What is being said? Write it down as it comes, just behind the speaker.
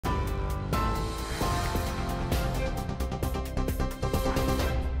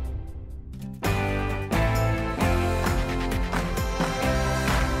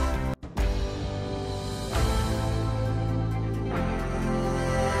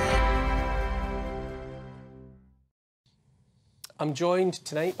I'm joined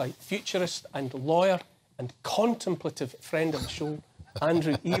tonight by futurist and lawyer and contemplative friend of the show,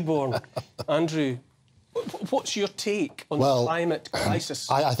 Andrew Eborn. Andrew, what's your take on the climate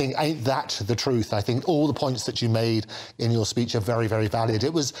crisis? I think, ain't that the truth? I think all the points that you made in your speech are very, very valid.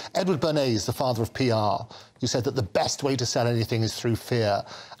 It was Edward Bernays, the father of PR, who said that the best way to sell anything is through fear.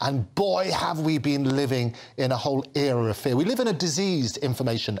 And boy, have we been living in a whole era of fear. We live in a diseased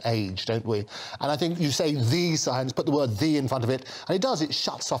information age, don't we? And I think you say the science, put the word the in front of it, and it does, it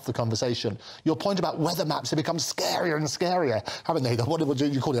shuts off the conversation. Your point about weather maps have become scarier and scarier, haven't they? What do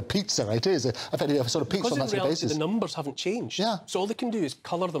you call it, a pizza? It is, effectively, a sort of pizza on that sort of basis. The numbers haven't changed. Yeah. So all they can do is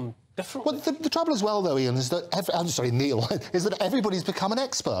colour them differently. Well, the trouble as well, though, Ian, is that, I'm sorry, Neil, is that everybody's become an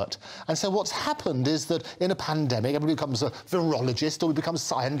expert. And so what's happened is that in a pandemic, everybody becomes a virologist, or we become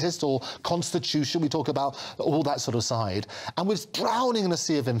scientist, or constitution, we talk about all that sort of side. And we're drowning in a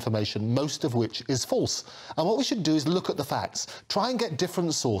sea of information, most of which is false. And what we should do is look at the facts, try and get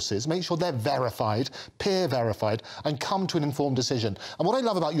different sources, make sure they're verified, peer verified, and come to an informed decision. And what I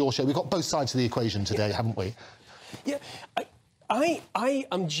love about your show, we've got both sides of the equation today, haven't we? Yeah. I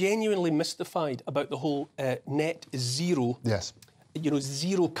am genuinely mystified about the whole net zero, you know,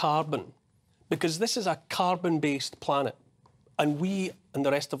 zero carbon, because this is a carbon-based planet, and we and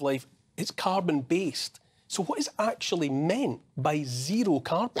the rest of life, it's carbon-based. So what is actually meant by zero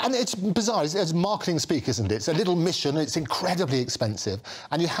carbon? And it's bizarre. It's marketing speak, isn't it? It's a little mission. It's incredibly expensive.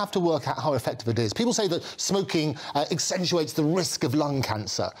 And you have to work out how effective it is. People say that smoking accentuates the risk of lung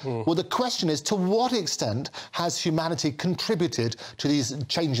cancer. Well, the question is, to what extent has humanity contributed to these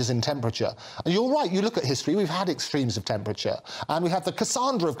changes in temperature? And you're right. You look at history. We've had extremes of temperature. And we have the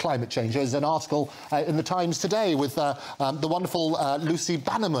Cassandra of climate change. There's an article in the Times today with the wonderful Lucy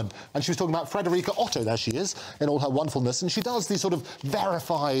Bannerman. And she was talking about Frederica Otto. There she is, in all her wonderfulness, and she does these sort of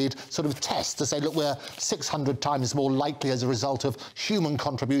verified sort of tests to say, look, we're 600 times more likely as a result of human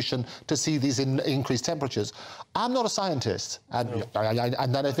contribution to see these increased temperatures. I'm not a scientist, and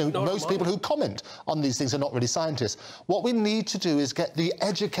then I think most people who comment on these things are not really scientists. What we need to do is get the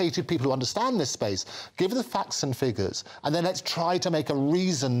educated people who understand this space, give the facts and figures, and then let's try to make a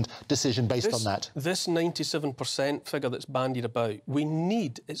reasoned decision based on that. This 97% figure that's bandied about, we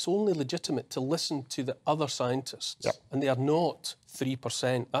need, it's only legitimate to listen to the other scientists, and they are not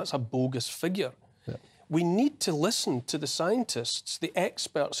 3%. That's a bogus figure. We need to listen to the scientists, the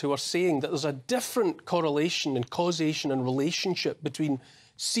experts who are saying that there's a different correlation and causation and relationship between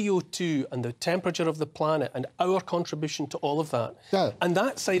CO2 and the temperature of the planet and our contribution to all of that. And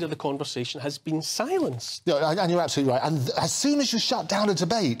that side of the conversation has been silenced. And you're absolutely right. And as soon as you shut down a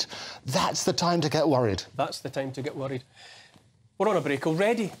debate, that's the time to get worried. That's the time to get worried. We're on a break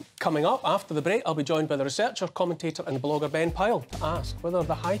already. Coming up after the break, I'll be joined by the researcher, commentator and blogger Ben Pyle to ask whether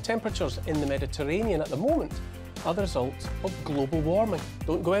the high temperatures in the Mediterranean at the moment are the result of global warming.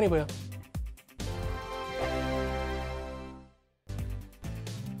 Don't go anywhere.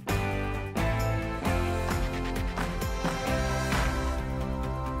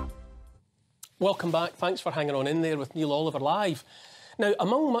 Welcome back. Thanks for hanging on in there with Neil Oliver live. Now,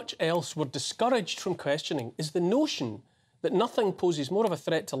 among much else we're discouraged from questioning is the notion that nothing poses more of a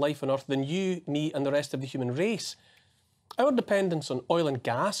threat to life on Earth than you, me and the rest of the human race. Our dependence on oil and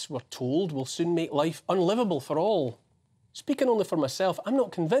gas, we're told, will soon make life unlivable for all. Speaking only for myself, I'm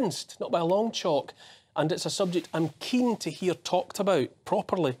not convinced, not by a long chalk, and it's a subject I'm keen to hear talked about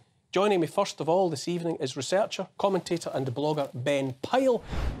properly. Joining me first of all this evening is researcher, commentator and blogger Ben Pyle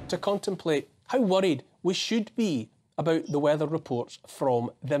to contemplate how worried we should be about the weather reports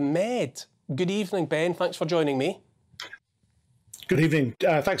from the Med. Good evening, Ben. Thanks for joining me. Good evening.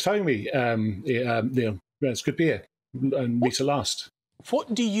 Thanks for having me, Neil. It's good to be here and meet at last.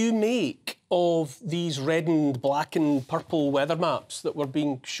 What do you make of these reddened, blackened, purple weather maps that were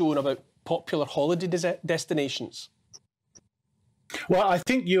being shown about popular holiday destinations? Well, I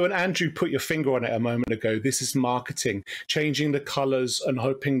think you and Andrew put your finger on it a moment ago. This is marketing, changing the colours and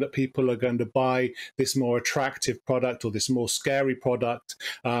hoping that people are going to buy this more attractive product or this more scary product.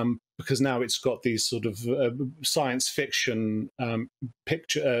 Because now it's got these sort of science fiction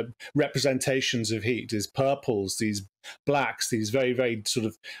representations of heat, these purples, these blacks, these very, very sort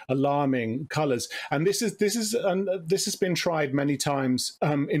of alarming colours. And this has been tried many times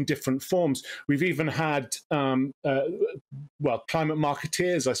in different forms. We've even had well, climate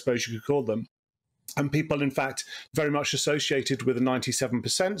marketeers, I suppose you could call them. And people, in fact, very much associated with the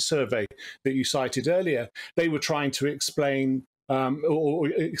 97% survey that you cited earlier, they were trying to explain or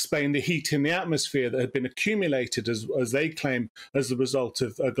explain the heat in the atmosphere that had been accumulated, as they claim, as the result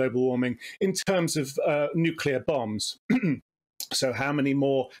of global warming in terms of nuclear bombs. So how many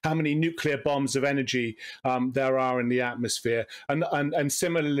nuclear bombs of energy there are in the atmosphere, and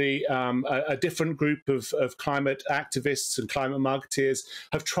similarly, a different group of climate activists and climate marketeers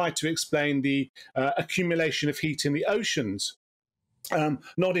have tried to explain the accumulation of heat in the oceans.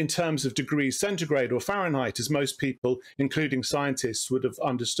 Not in terms of degrees centigrade or Fahrenheit, as most people, including scientists, would have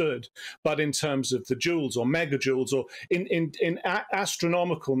understood, but in terms of the joules or megajoules, or in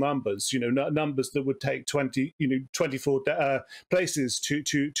astronomical numbers, numbers that would take 24 places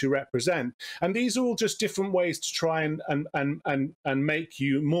to represent. And these are all just different ways to try and make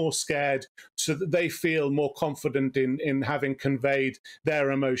you more scared, so that they feel more confident in having conveyed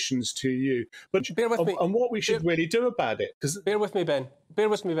their emotions to you. But bear with me. And what we should really do about it, because bear with me, Ben. Bear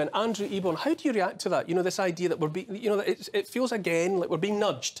with me, Ben. Andrew Eborn, how do you react to that? This idea that we're being, that it feels again like we're being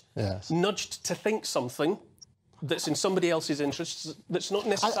nudged. Yes. Nudged to think something that's in somebody else's interests that's not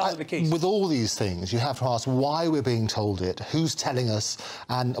necessarily the case. With all these things, you have to ask why we're being told it, who's telling us,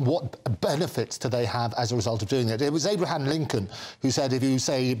 and what benefits do they have as a result of doing it. It was Abraham Lincoln who said, if you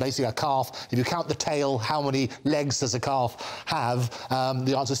say basically a calf, if you count the tail, how many legs does a calf have?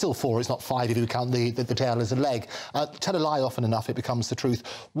 The answer is still 4, it's not 5 if you count the tail as a leg. Tell a lie often enough, it becomes the truth.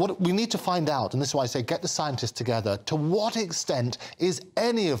 What we need to find out, and this is why I say get the scientists together, to what extent is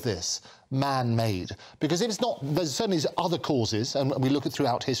any of this man-made? Because if it's not, there's certainly other causes, and we look at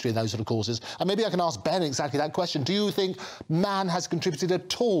throughout history and those sort of causes, and maybe I can ask Ben exactly that question. Do you think man has contributed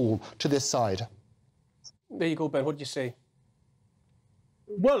at all to this side? There you go, Ben. What do you say?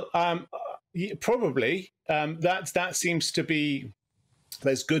 Well, probably. That seems to be...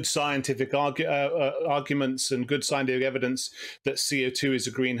 There's good scientific arguments and good scientific evidence that CO2 is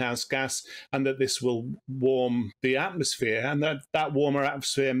a greenhouse gas and that this will warm the atmosphere, and that warmer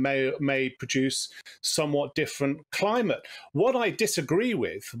atmosphere may produce somewhat different climate. What I disagree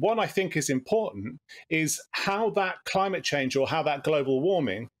with, what I think is important, is how that climate change or how that global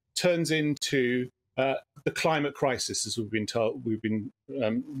warming turns into the climate crisis, as we've been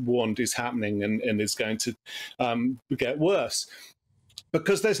warned is happening and is going to get worse.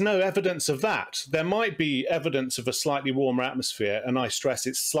 Because there's no evidence of that. There might be evidence of a slightly warmer atmosphere, and I stress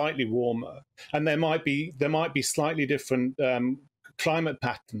it's slightly warmer, and there might be slightly different climate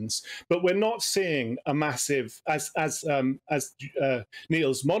patterns, but we're not seeing a massive, as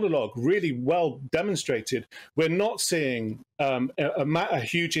Neil's monologue really well demonstrated, we're not seeing a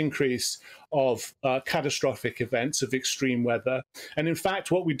huge increase of catastrophic events, of extreme weather. And in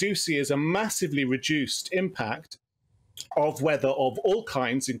fact, what we do see is a massively reduced impact of weather of all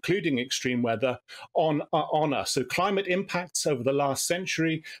kinds, including extreme weather, on us. So climate impacts over the last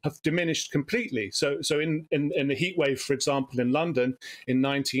century have diminished completely. So in the heat wave, for example, in London in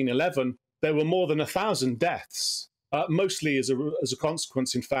 1911, there were more than 1,000 deaths, mostly as a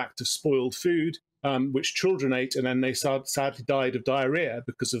consequence, in fact, of spoiled food, which children ate, and then they sadly died of diarrhea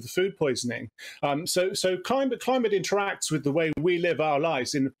because of the food poisoning. So climate interacts with the way we live our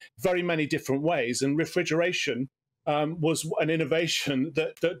lives in very many different ways, and refrigeration was an innovation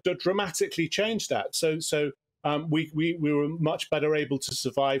that dramatically changed that. So we were much better able to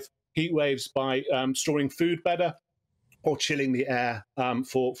survive heat waves by storing food better or chilling the air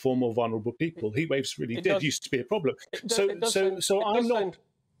for more vulnerable people. Heat waves really used to be a problem.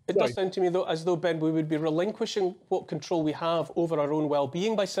 It does sound to me, though, as though, Ben, we would be relinquishing what control we have over our own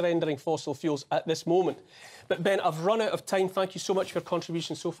well-being by surrendering fossil fuels at this moment. But, Ben, I've run out of time. Thank you so much for your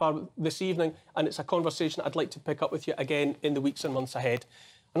contribution so far this evening, and it's a conversation I'd like to pick up with you again in the weeks and months ahead.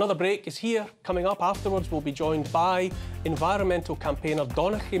 Another break is here. Coming up afterwards, we'll be joined by environmental campaigner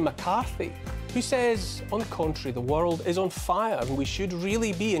Donnachadh McCarthy, who says, on the contrary, the world is on fire and we should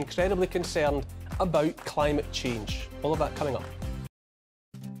really be incredibly concerned about climate change. All of that coming up.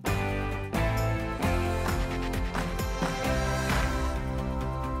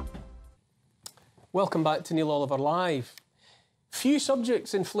 Welcome back to Neil Oliver Live. Few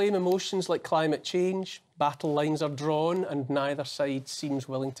subjects inflame emotions like climate change. Battle lines are drawn and neither side seems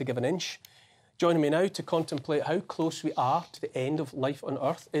willing to give an inch. Joining me now to contemplate how close we are to the end of life on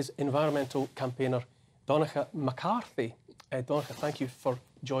Earth is environmental campaigner Donnachadh McCarthy. Donnachadh, thank you for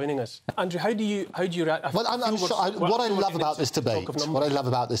joining us. Andrew, how do you react? Well, I'm sure what I love about this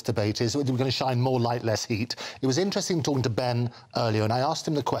debate is we're going to shine more light, less heat. It was interesting talking to Ben earlier, and I asked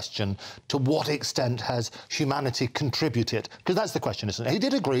him the question, to what extent has humanity contributed? Because that's the question, isn't it? He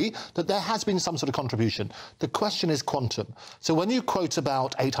did agree that there has been some sort of contribution. The question is quantum. So when you quote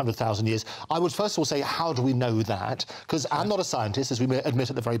about 800,000 years, I would first of all say, how do we know that? Because I'm not a scientist, as we admit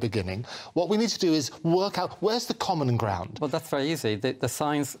at the very beginning. What we need to do is work out where's the common ground. Well, that's very easy. The science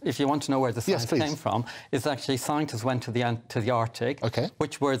science, if you want to know where the science came from, is actually scientists went to the Arctic,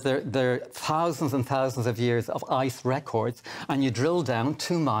 which were their thousands and thousands of years of ice records, and you drill down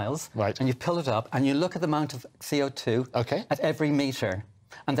 2 miles, and you pull it up, and you look at the amount of CO2 at every metre.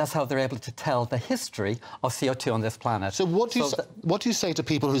 And that's how they're able to tell the history of CO2 on this planet. So what do you say to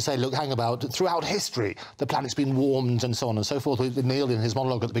people who say, look, hang about, throughout history, the planet's been warmed and so on and so forth, with Neil in his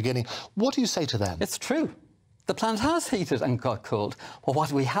monologue at the beginning. What do you say to them? It's true. The planet has heated and got cooled. But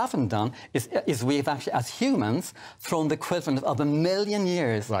what we haven't done is we've actually, as humans, thrown the equivalent of 1 million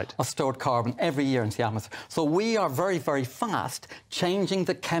years of stored carbon every year into the atmosphere. So we are very, very fast changing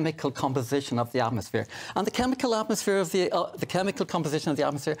the chemical composition of the atmosphere. And the chemical atmosphere of the chemical composition of the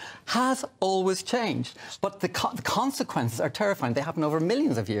atmosphere has always changed. But the consequences are terrifying. They happen over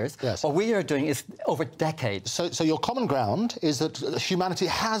millions of years. What we are doing is over decades. So your common ground is that humanity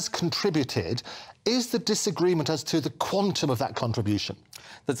has contributed. Is the disagreement as to the quantum of that contribution?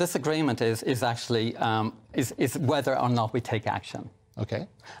 The disagreement is actually whether or not we take action. Okay.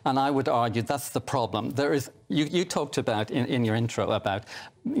 And I would argue that's the problem. There is, you talked about in your intro about,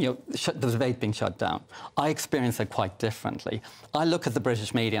 the debate being shut down. I experience it quite differently. I look at the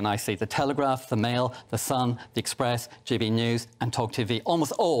British media and I see the Telegraph, the Mail, the Sun, the Express, GB News and Talk TV,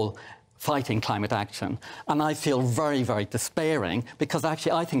 almost all fighting climate action. And I feel very, very despairing because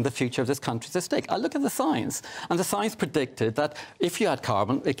actually I think the future of this country is at stake. I look at the science, and the science predicted that if you add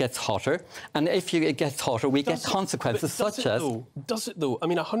carbon, it gets hotter, and if it gets hotter, we get consequences such as... Does it though? I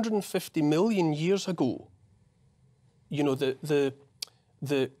mean, 150 million years ago, the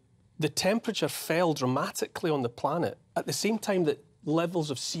temperature fell dramatically on the planet at the same time that levels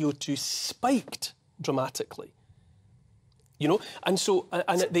of CO2 spiked dramatically. And so,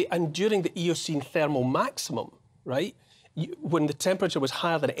 and during the Eocene thermal maximum, right, when the temperature was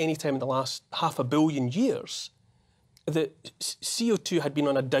higher than at any time in the last 500 million years, the CO2 had been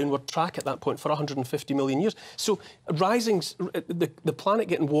on a downward track at that point for 150 million years. So the planet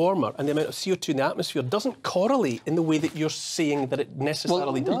getting warmer and the amount of CO2 in the atmosphere doesn't correlate in the way that you're saying that it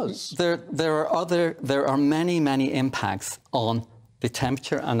necessarily does. There are many, many impacts on the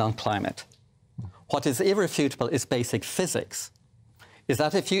temperature and on climate. What is irrefutable is basic physics, is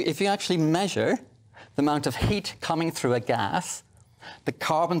that if you actually measure the amount of heat coming through a gas, the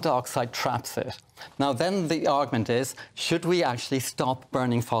carbon dioxide traps it. Now, then the argument is, should we actually stop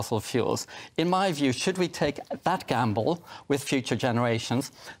burning fossil fuels? In my view, should we take that gamble with future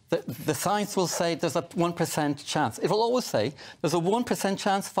generations? The science will say there's a 1% chance. It will always say there's a 1%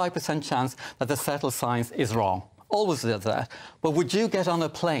 chance, 5% chance that the settled science is wrong. Always does that. But would you get on a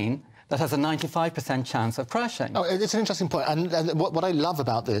plane that has a 95% chance of crashing? Oh, it's an interesting point. And what I love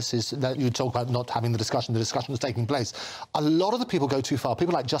about this is that you talk about not having the discussion is taking place. A lot of the people go too far.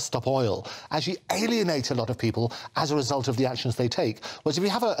 People like Just Stop Oil actually alienate a lot of people as a result of the actions they take. Whereas if you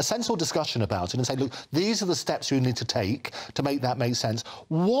have a sensible discussion about it and say, look, these are the steps you need to take to make that make sense,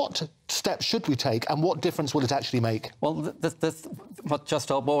 what steps should we take and what difference will it actually make? Well, what Just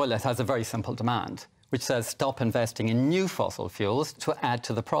Stop Oil has a very simple demand, which says stop investing in new fossil fuels to add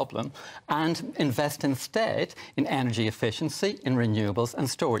to the problem and invest instead in energy efficiency, in renewables and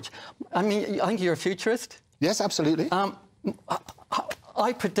storage. I mean, I think you're a futurist. Yes, absolutely.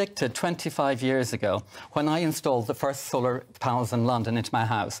 I predicted 25 years ago, when I installed the first solar panels in London into my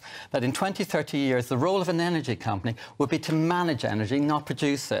house, that in 20, 30 years, the role of an energy company would be to manage energy, not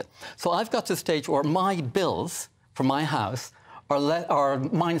produce it. So I've got to a stage where my bills for my house are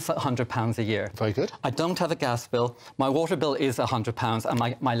minus £100 a year. Very good. I don't have a gas bill. My water bill is £100 and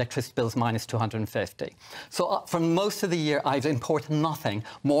my electricity bill is minus £250. So for most of the year, I've imported nothing,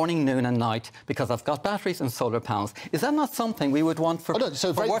 morning, noon and night, because I've got batteries and solar panels. Is that not something we would want for,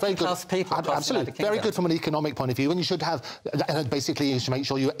 working class people? Absolutely. Very good from an economic point of view. And you should have, basically, you should make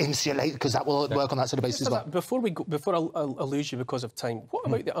sure you insulate, because that will work on that sort of basis as well. Before I'll lose you because of time, what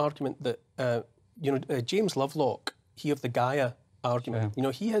about the argument that, James Lovelock, he of the Gaia argument,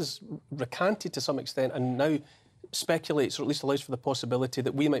 he has recanted to some extent and now speculates, or at least allows for the possibility,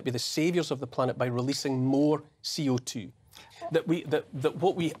 that we might be the saviours of the planet by releasing more CO2. That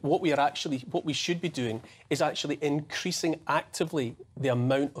what we should be doing is actually increasing actively the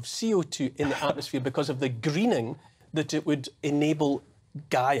amount of CO2 in the atmosphere because of the greening that it would enable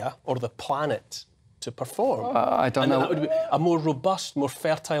Gaia, or the planet, to perform. I don't know. That would be a more robust, more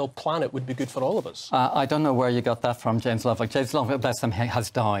fertile planet would be good for all of us. I don't know where you got that from, James Lovelock. James Lovelock, bless him, has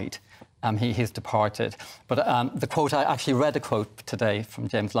died. He's departed. But the quote, I actually read a quote today from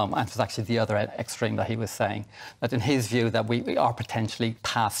James Lumb, and it was actually the other extreme that he was saying, that in his view that we are potentially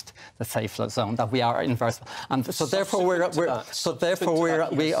past the safe zone, that we are inversible. And so therefore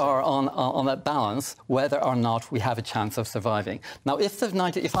we are on a balance whether or not we have a chance of surviving. Now,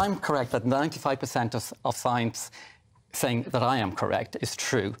 if I'm correct that 95% of science saying that I am correct is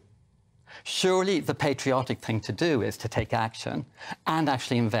true, surely the patriotic thing to do is to take action and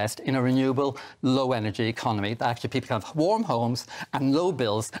actually invest in a renewable, low-energy economy that actually people can have warm homes and low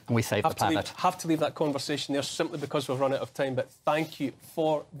bills, and we save the planet. Have to leave that conversation there simply because we've run out of time, but thank you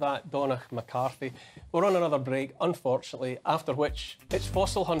for that, Donnachadh McCarthy. We're on another break, unfortunately, after which it's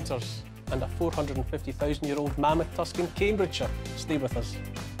fossil hunters and a 450,000-year-old mammoth tusk in Cambridgeshire. Stay with us.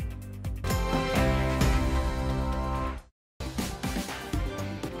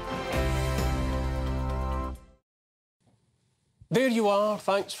 There you are.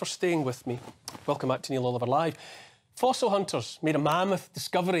 Thanks for staying with me. Welcome back to Neil Oliver Live. Fossil hunters made a mammoth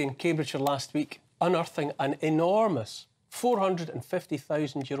discovery in Cambridgeshire last week, unearthing an enormous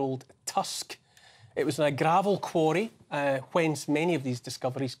 450,000-year-old tusk. It was in a gravel quarry, whence many of these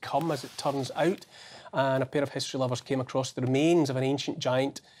discoveries come, as it turns out. And a pair of history lovers came across the remains of an ancient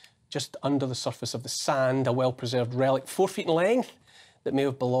giant just under the surface of the sand, a well-preserved relic 4 feet in length that may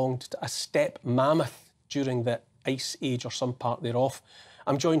have belonged to a steppe mammoth during the Ice Age or some part thereof.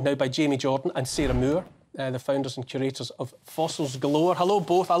 I'm joined now by Jamie Jordon and Sarah Moore, the founders and curators of Fossils Galore. Hello,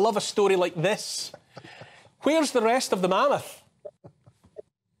 both. I love a story like this. Where's the rest of the mammoth?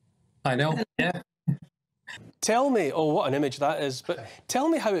 I know, yeah. Tell me, oh, what an image that is, but tell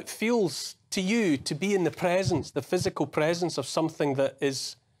me how it feels to you to be in the presence, the physical presence of something that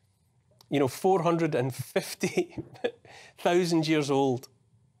is, 450,000 years old.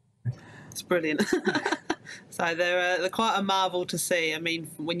 It's brilliant. So they're quite a marvel to see. I mean,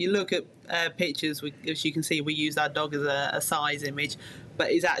 when you look at pictures, as you can see, we use our dog as a size image,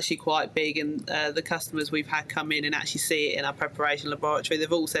 but it's actually quite big. And the customers we've had come in and actually see it in our preparation laboratory,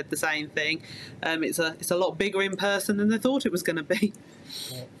 they've all said the same thing. It's a lot bigger in person than they thought it was going to be.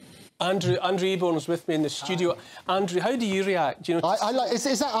 Yeah. Andrew Eborn was with me in the studio. Andrew, how do you react?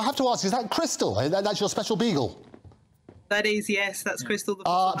 I have to ask, is that Crystal? That's your special beagle? That is, yes, that's Crystal.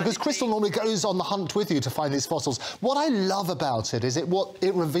 Because Crystal normally goes on the hunt with you to find these fossils. What I love about it is what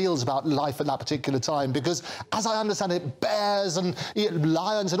it reveals about life at that particular time, because, as I understand it, bears and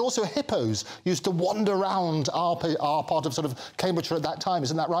lions and also hippos used to wander around our part of sort of Cambridgeshire at that time.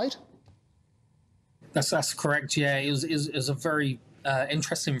 Isn't that right? That's correct, yeah. It was a very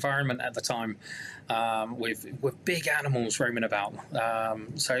interesting environment at the time, with big animals roaming about.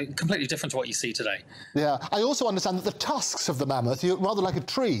 So completely different to what you see today. Yeah, I also understand that the tusks of the mammoth, rather like a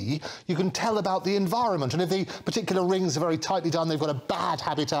tree, you can tell about the environment. And if the particular rings are very tightly done, they've got a bad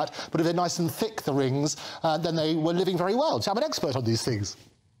habitat. But if they're nice and thick, the rings, then they were living very well. So I'm an expert on these things.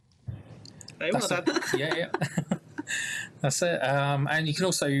 Very well done. Yeah. That's it. And you can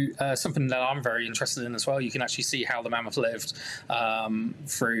also, something that I'm very interested in as well, you can actually see how the mammoth lived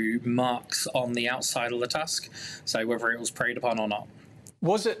through marks on the outside of the tusk, so whether it was preyed upon or not.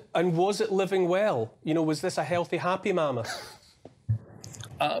 Was it living well? Was this a healthy, happy mammoth?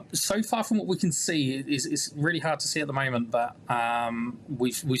 So far from what we can see, it's really hard to see at the moment, but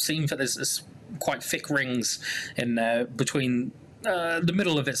we've seen that there's quite thick rings in between the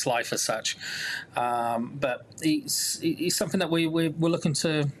middle of its life as such, but it's something that we're looking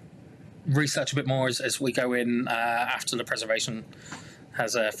to research a bit more as we go in after the preservation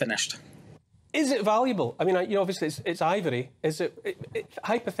has finished. Is it valuable? I mean, obviously it's ivory. Is it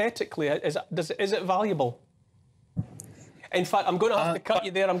hypothetically? Is it valuable? In fact, I'm going to have to cut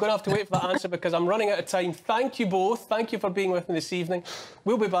you there. I'm going to have to wait for that answer because I'm running out of time. Thank you both. Thank you for being with me this evening.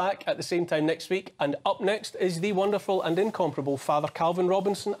 We'll be back at the same time next week. And up next is the wonderful and incomparable Father Calvin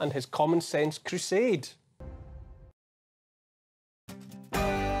Robinson and his Common Sense Crusade.